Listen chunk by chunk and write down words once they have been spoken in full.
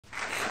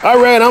All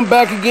right, I'm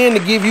back again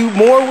to give you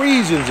more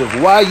reasons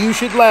of why you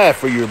should laugh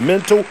for your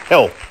mental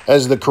health.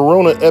 As the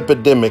corona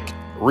epidemic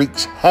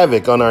wreaks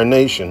havoc on our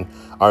nation,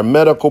 our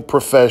medical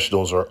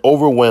professionals are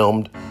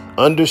overwhelmed,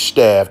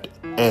 understaffed,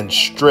 and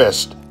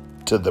stressed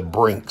to the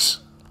brinks.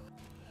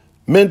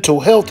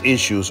 Mental health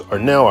issues are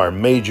now our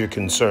major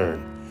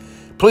concern.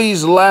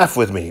 Please laugh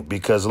with me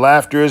because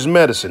laughter is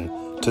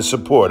medicine to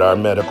support our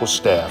medical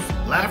staff.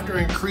 Laughter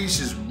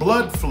increases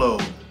blood flow,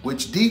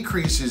 which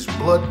decreases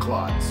blood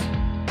clots.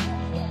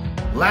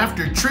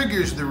 Laughter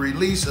triggers the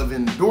release of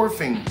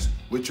endorphins,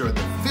 which are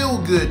the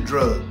feel-good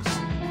drugs.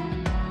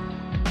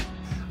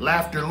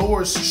 Laughter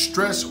lowers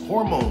stress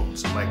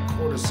hormones like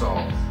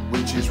cortisol,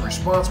 which is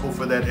responsible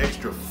for that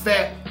extra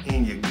fat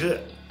in your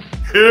gut.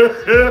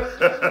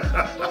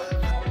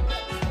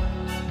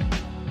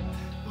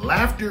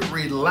 Laughter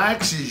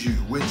relaxes you,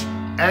 which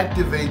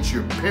activates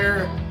your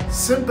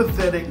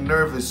parasympathetic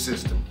nervous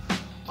system.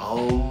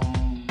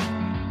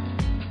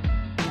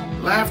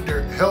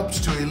 Laughter helps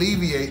to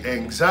alleviate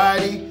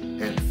anxiety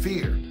and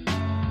fear.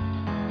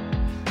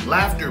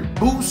 Laughter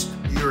boosts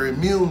your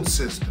immune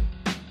system.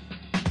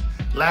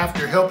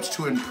 Laughter helps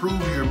to improve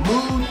your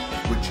mood,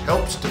 which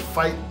helps to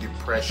fight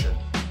depression.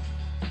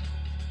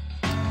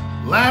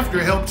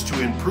 Laughter helps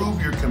to improve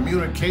your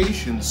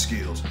communication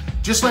skills.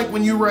 Just like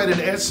when you write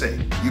an essay,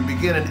 you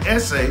begin an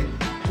essay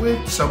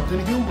with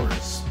something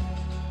humorous.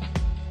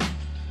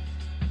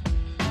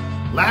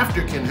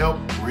 Laughter can help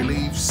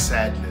relieve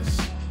sadness.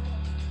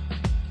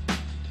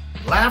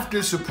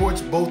 Laughter supports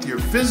both your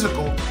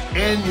physical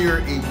and your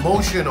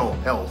emotional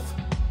health.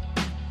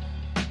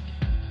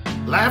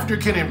 Laughter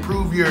can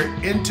improve your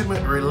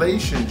intimate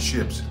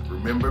relationships.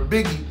 Remember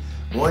Biggie,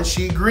 once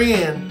she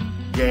grin,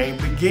 game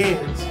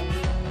begins.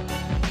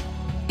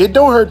 It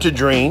don't hurt to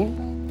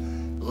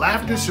dream.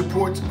 Laughter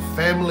supports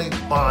family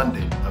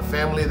bonding. A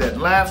family that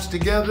laughs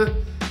together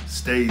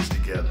stays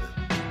together.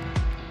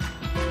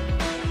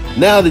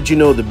 Now that you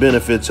know the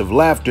benefits of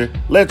laughter,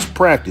 let's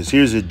practice.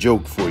 Here's a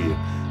joke for you.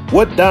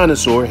 What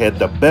dinosaur had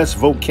the best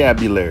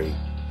vocabulary?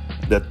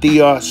 The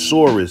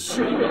Theosaurus.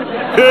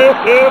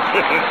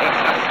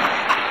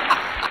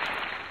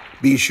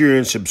 Be sure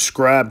and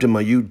subscribe to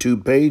my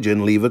YouTube page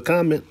and leave a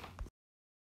comment.